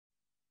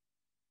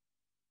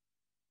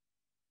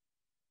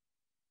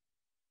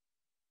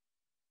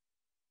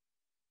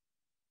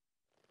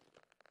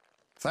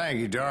Thank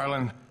you,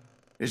 darling.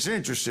 It's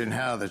interesting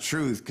how the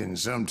truth can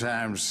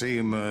sometimes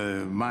seem,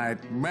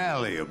 might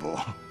malleable,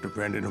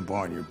 depending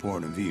upon your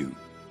point of view.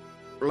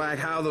 Like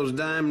how those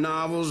dime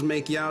novels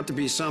make you out to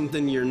be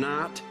something you're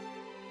not?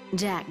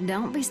 Jack,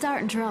 don't be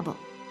starting trouble.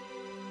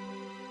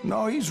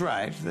 No, he's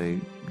right. They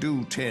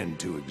do tend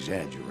to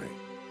exaggerate.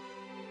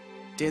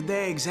 Did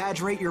they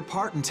exaggerate your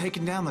part in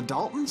taking down the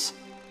Daltons?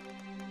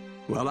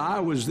 Well, I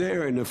was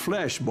there in the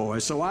flesh, boy,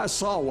 so I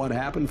saw what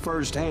happened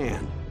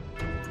firsthand.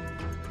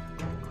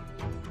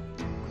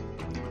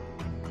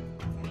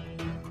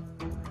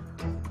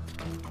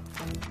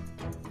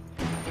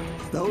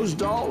 Those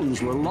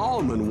Daltons were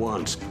lawmen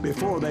once,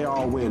 before they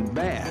all went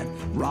bad,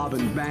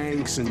 robbing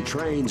banks and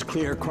trains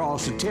clear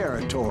across the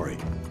territory.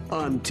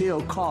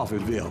 Until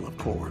Coffeeville, of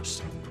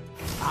course.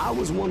 I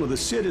was one of the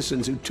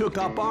citizens who took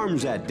up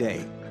arms that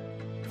day.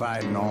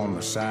 Fighting on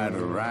the side of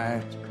the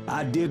riot?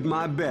 I did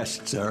my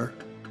best, sir.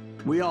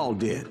 We all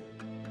did.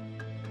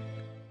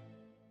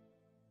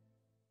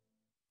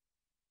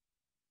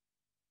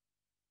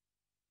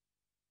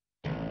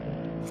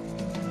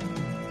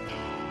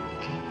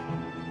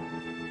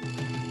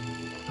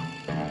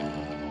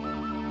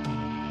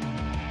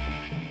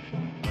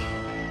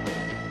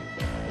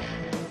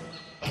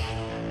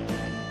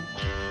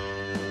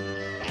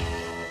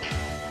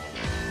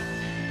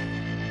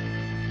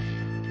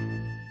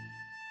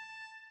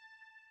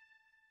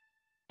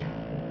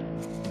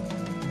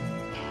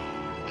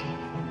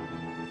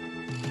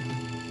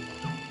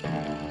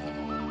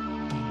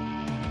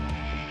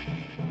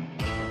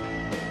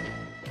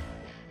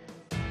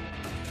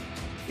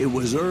 It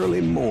was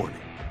early morning.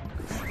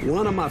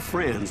 One of my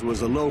friends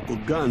was a local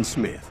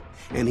gunsmith,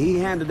 and he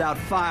handed out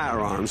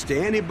firearms to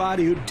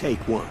anybody who'd take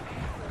one.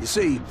 You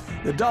see,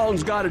 the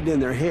Daltons got it in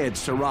their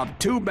heads to rob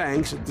 2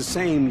 banks at the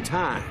same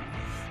time.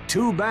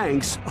 2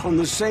 banks on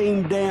the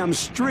same damn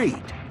street.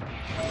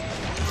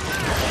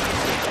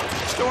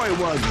 Story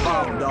was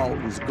Bob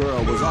Dalton's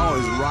girl was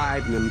always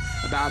riding him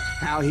about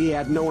how he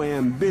had no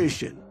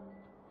ambition.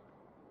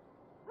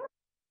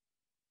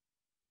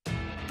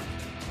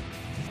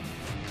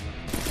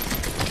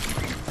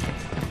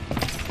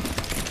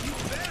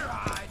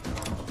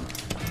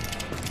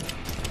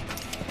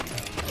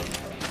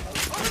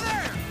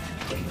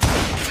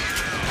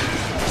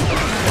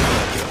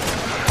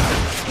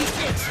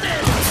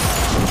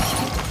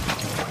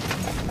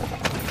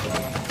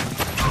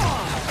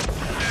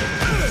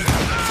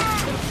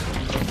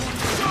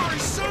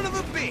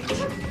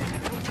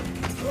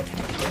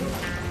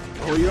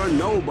 Oh, you're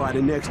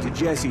nobody next to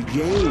Jesse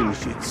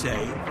James, you'd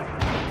say.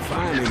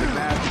 Finally, the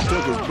bastard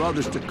took his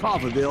brothers to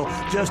Coffeeville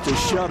just to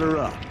shut her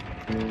up.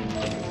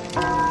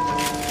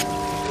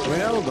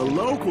 Well, the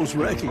locals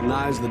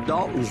recognized the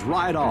Daltons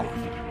right off.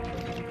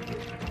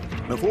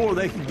 Before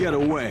they could get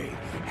away,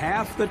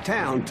 half the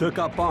town took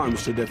up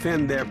arms to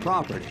defend their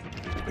property.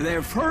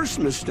 Their first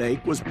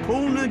mistake was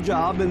pulling a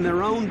job in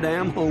their own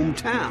damn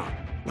hometown.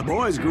 The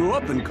boys grew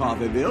up in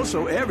Coffeeville,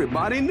 so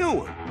everybody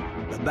knew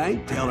them. The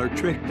bank teller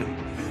tricked them,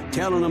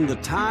 telling them the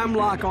time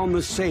lock on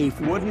the safe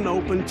wouldn't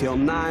open till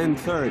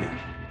 9:30.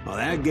 Well,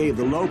 that gave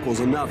the locals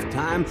enough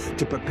time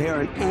to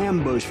prepare an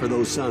ambush for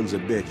those sons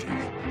of bitches.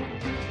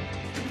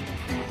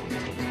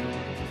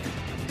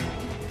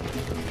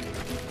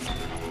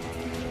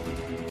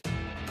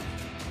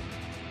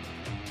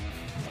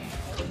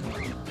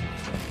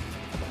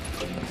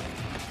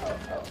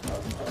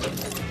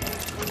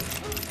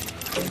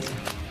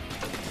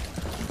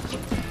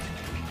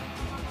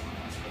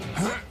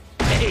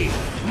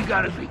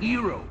 Got as a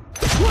hero.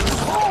 Put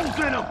holes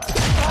in him!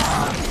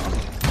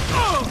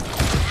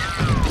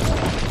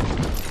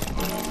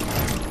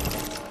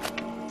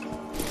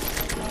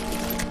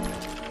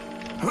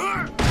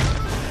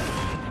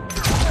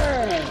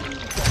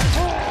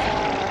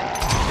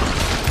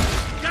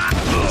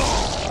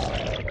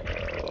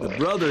 The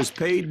brothers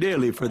paid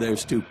dearly for their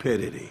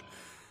stupidity,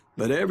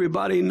 but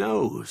everybody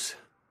knows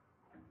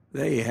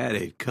they had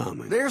it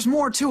coming. There's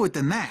more to it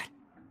than that.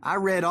 I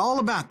read all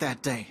about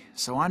that day,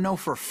 so I know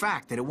for a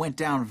fact that it went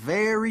down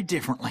very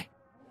differently.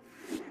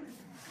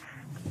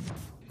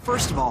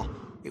 First of all,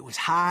 it was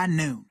high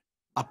noon.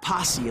 A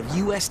posse of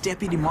U.S.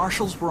 deputy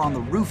marshals were on the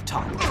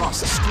rooftop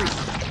across the street.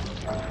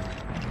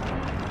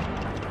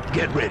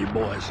 Get ready,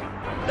 boys.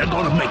 They're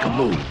gonna make a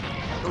move.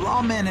 The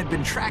lawmen had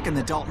been tracking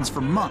the Daltons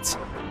for months,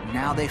 and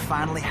now they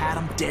finally had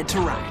them dead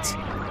to rights.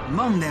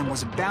 Among them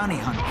was a bounty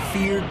hunter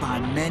feared by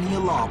many a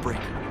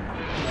lawbreaker.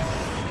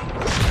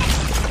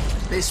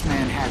 This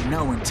man had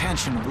no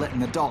intention of letting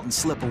the Daltons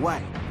slip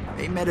away.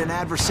 They met an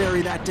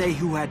adversary that day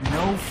who had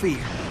no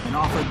fear and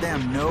offered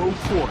them no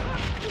quarter.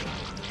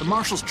 The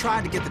marshals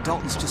tried to get the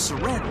Daltons to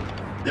surrender.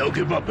 They'll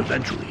give up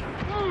eventually.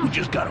 We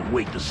just gotta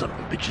wait the son of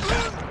the bitches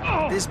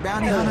out. This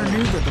bounty hunter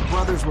knew that the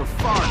brothers were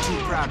far too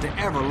proud to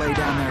ever lay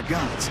down their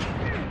guns.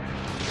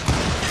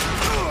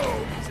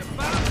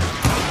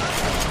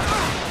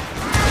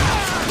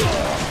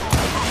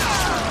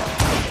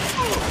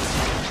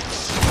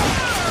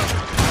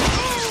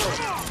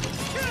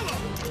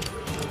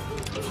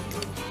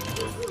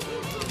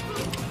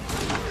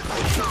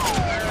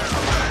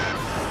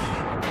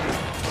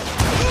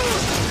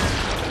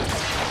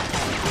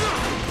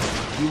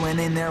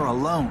 in there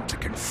alone to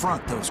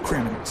confront those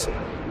criminals.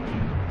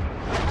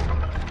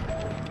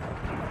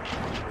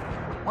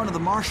 One of the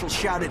marshals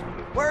shouted,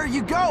 "Where are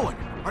you going?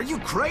 Are you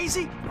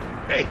crazy?"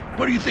 Hey,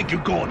 where do you think you're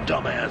going,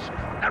 dumbass?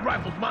 That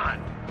rifle's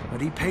mine.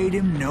 But he paid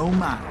him no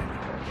mind.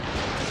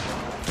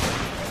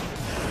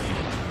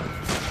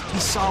 He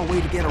saw a way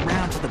to get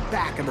around to the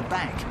back of the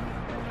bank.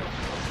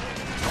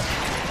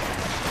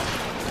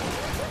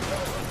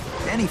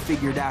 Then he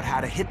figured out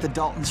how to hit the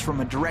Daltons from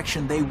a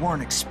direction they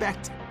weren't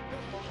expecting.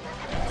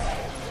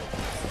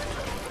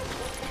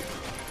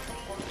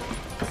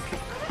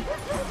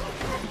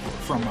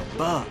 From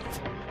above.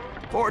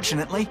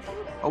 Fortunately,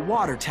 a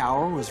water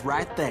tower was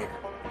right there.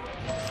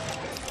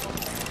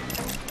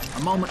 A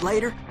moment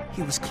later,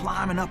 he was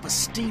climbing up a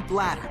steep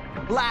ladder,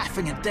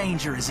 laughing at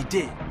danger as he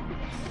did.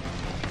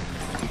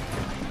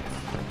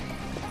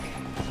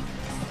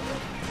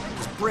 It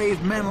was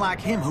brave men like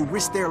him who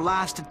risked their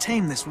lives to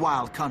tame this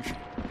wild country.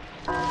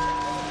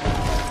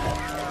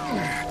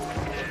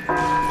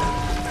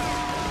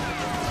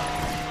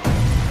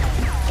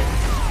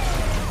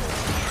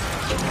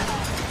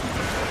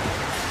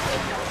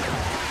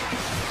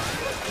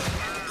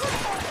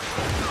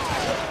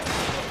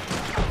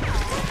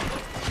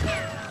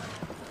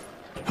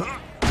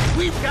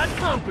 We've got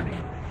company.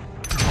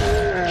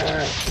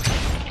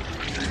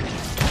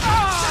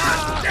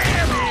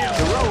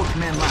 Heroic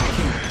men like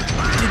him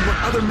did what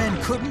other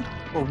men couldn't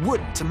or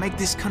wouldn't to make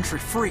this country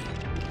free.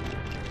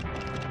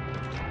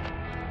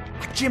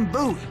 Like Jim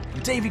Bowie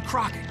and Davy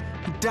Crockett,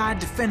 who died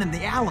defending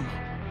the Alamo.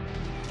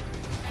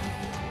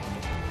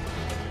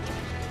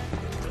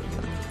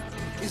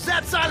 Is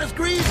that Silas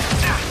Greaves?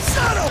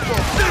 Son of a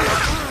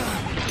bitch!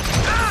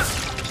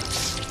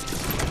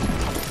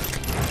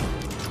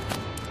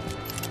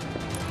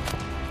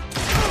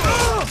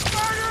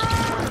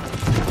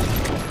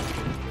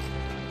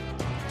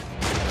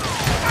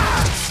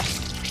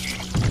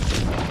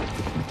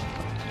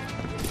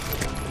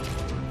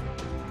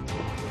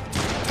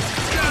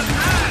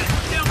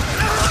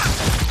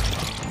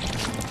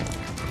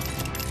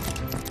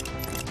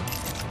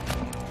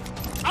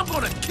 I'm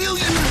gonna kill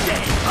you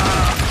today.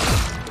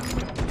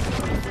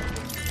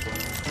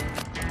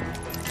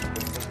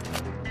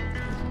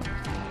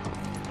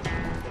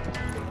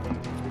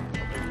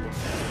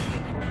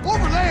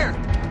 Over there!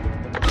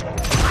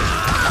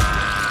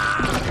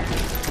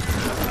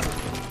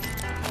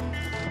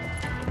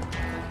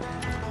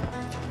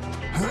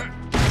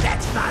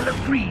 That's Silas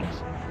Greaves.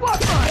 What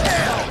the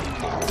hell?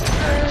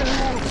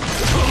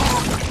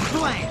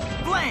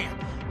 Blam! Blam!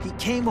 He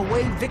came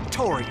away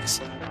victorious,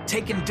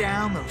 taking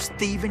down those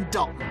thieving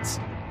Daltons.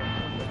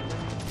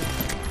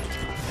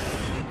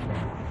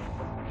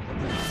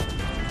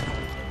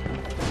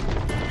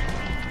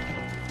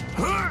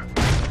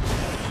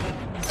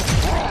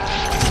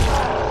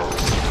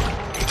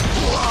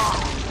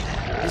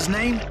 His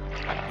name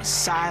was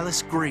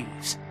Silas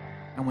Greaves,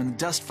 and when the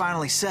dust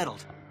finally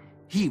settled,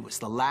 he was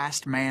the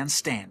last man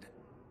standing.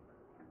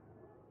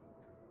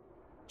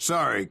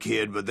 Sorry,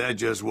 kid, but that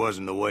just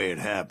wasn't the way it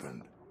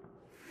happened.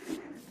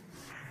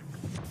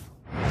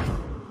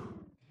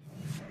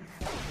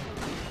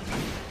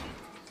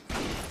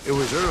 It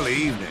was early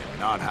evening,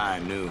 not high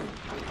noon.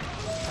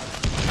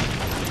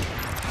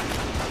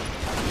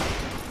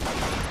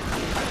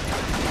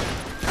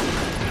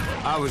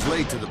 I was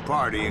late to the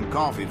party and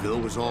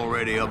Coffeyville was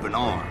already up in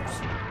arms.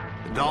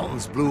 The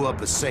Daltons blew up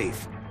a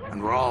safe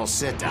and were all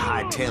set to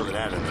hightail it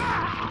out of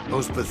there.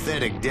 Those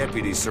pathetic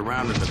deputies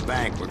surrounding the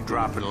bank were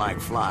dropping like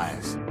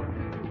flies.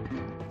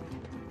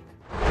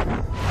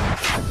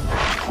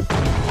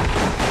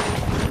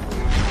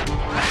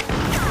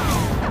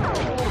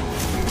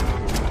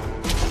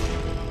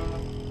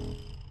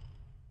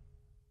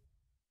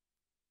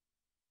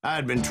 I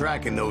had been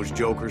tracking those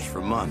jokers for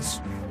months,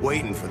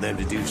 waiting for them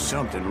to do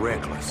something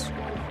reckless.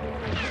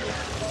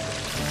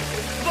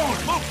 Don't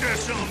smoke that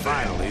son.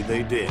 Finally,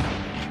 they did.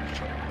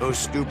 Those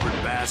stupid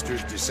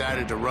bastards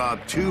decided to rob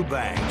two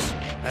banks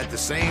at the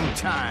same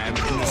time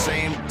in the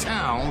same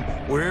town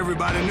where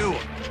everybody knew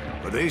them.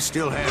 But they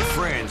still had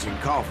friends in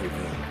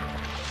Coffeyville.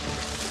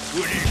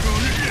 What are you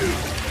gonna do?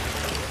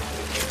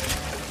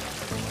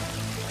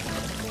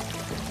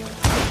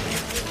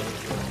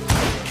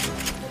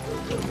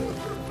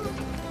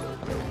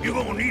 You're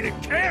gonna need a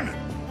cannon.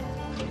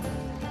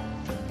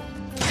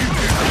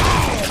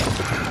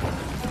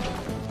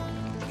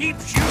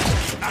 Keep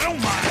shooting. I don't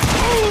mind.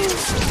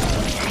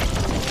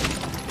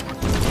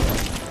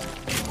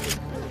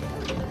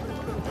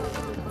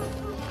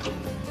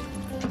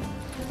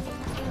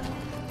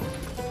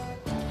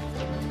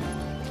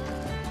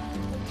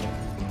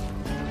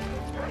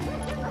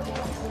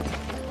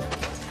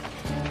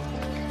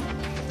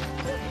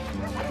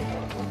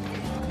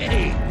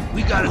 Hey,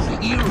 we got us a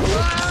hero.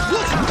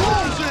 Put some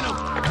bombs in him.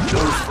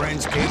 Those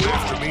friends came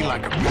after me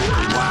like a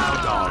pack of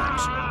wild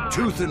dogs,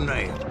 tooth and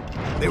nail.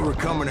 They were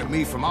coming at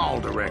me from all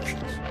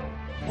directions.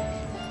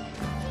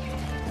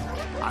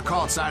 I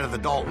caught sight of the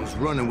Daltons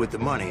running with the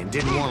money and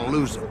didn't want to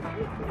lose them.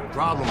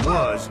 Problem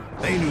was,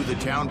 they knew the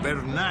town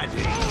better than I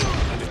did.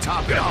 And to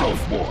top it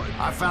off,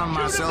 I found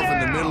myself in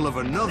the middle of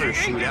another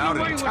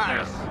shootout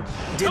entirely.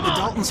 Did the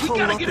Daltons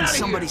hole up in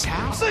somebody's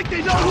house? I think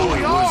they know who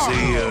we are.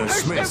 It was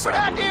the Smiths. What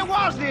idea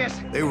was this?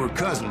 They were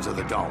cousins of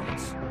the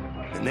Daltons.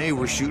 And they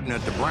were shooting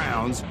at the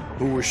Browns,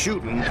 who were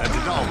shooting at the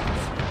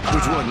Daltons.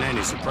 Which wasn't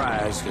any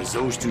surprise, because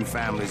those two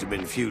families have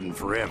been feuding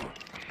forever.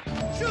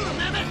 Shoot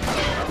him, Emmett!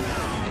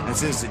 And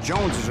since the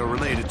Joneses are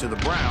related to the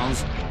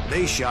Browns,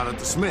 they shot at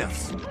the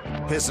Smiths,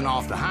 pissing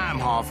off the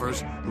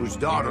Heimhoffers, whose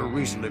daughter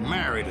recently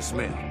married a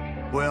Smith.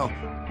 Well,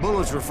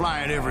 bullets were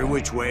flying every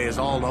which way as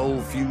all the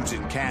old feuds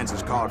in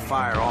Kansas caught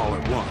fire all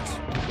at once.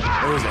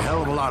 There was a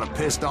hell of a lot of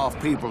pissed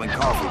off people in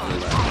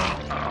Coffeeville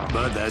that day.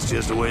 But that's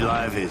just the way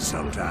life is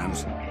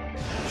sometimes.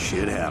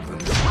 Shit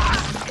happens.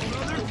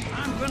 Brother,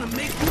 I'm gonna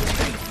make you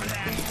pay for that.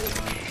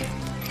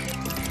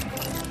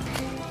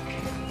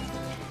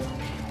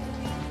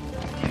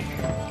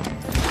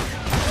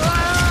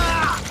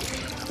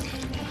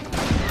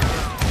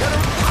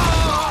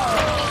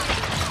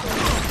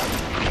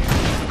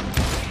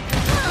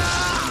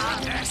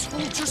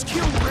 Asshole just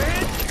killed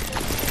Red?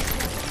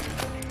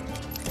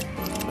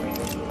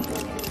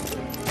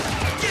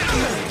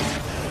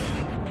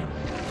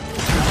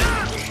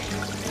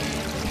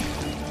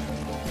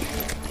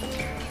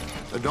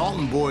 The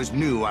Dalton boys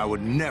knew I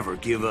would never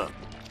give up.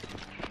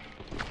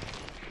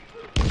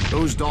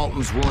 Those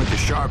Daltons weren't the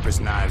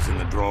sharpest knives in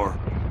the drawer,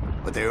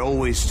 but they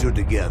always stood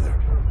together.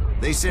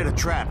 They set a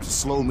trap to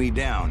slow me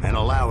down and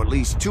allow at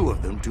least two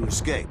of them to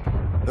escape.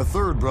 The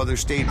third brother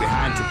stayed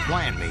behind to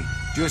plant me,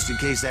 just in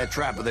case that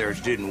trap of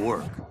theirs didn't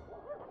work.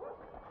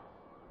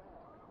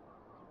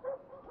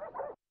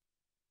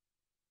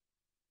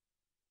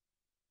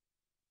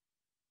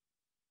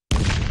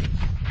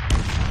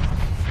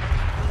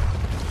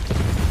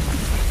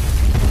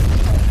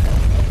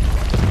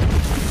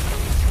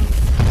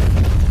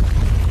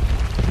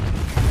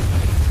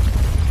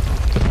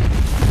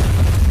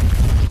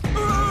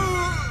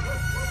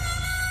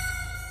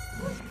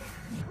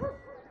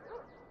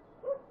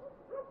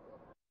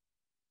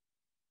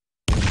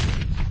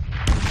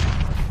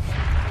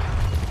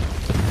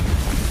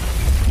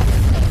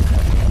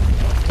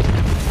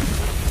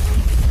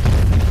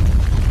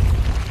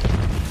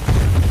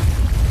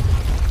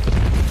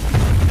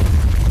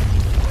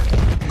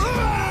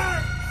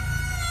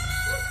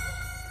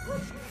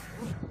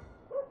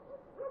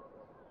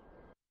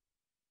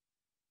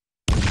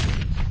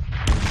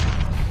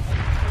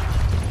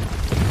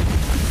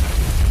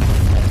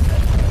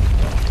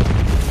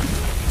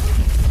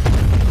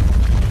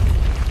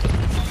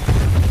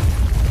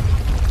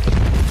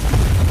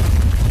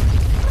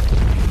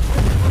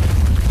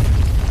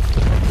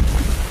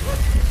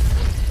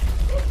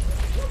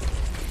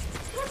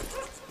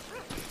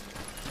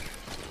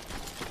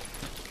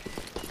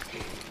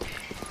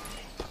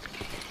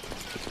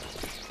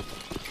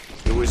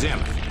 Was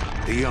Emmett,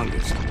 the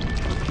youngest,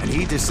 and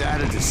he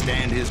decided to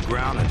stand his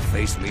ground and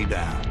face me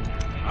down.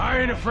 I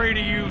ain't afraid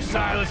of you,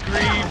 Silas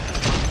Green.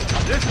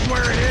 This is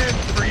where it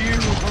ends for you.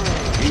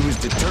 He was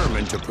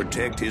determined to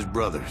protect his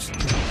brothers,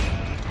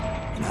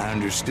 and I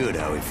understood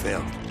how he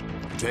felt.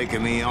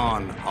 Taking me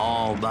on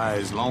all by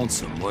his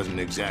lonesome wasn't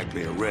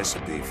exactly a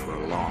recipe for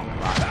a long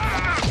life.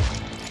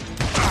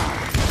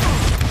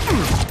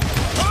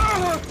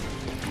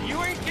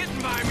 You ain't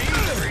getting by me,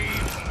 Green.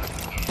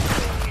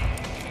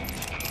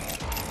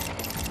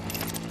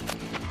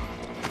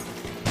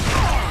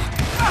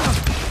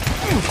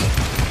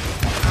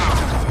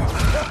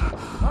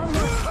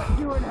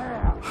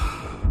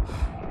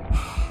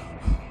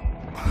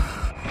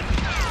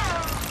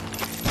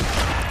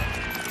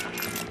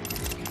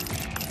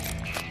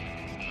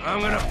 I'm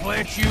gonna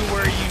plant you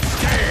where you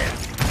stand.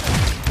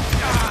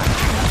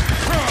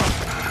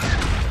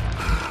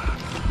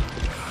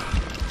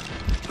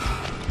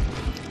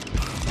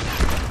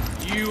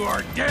 You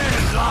are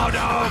dead, law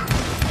dog.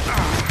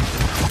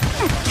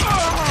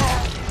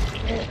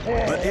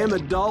 But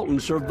Emmett Dalton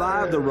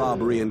survived the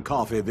robbery in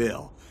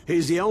Coffeeville.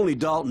 He's the only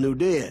Dalton who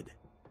did.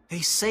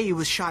 They say he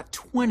was shot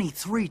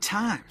 23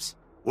 times.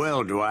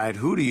 Well, Dwight,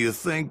 who do you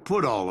think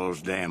put all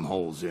those damn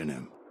holes in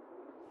him?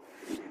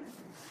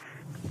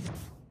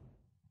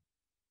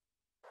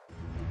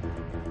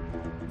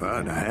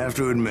 But I have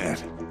to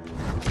admit,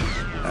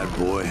 that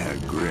boy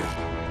had grit.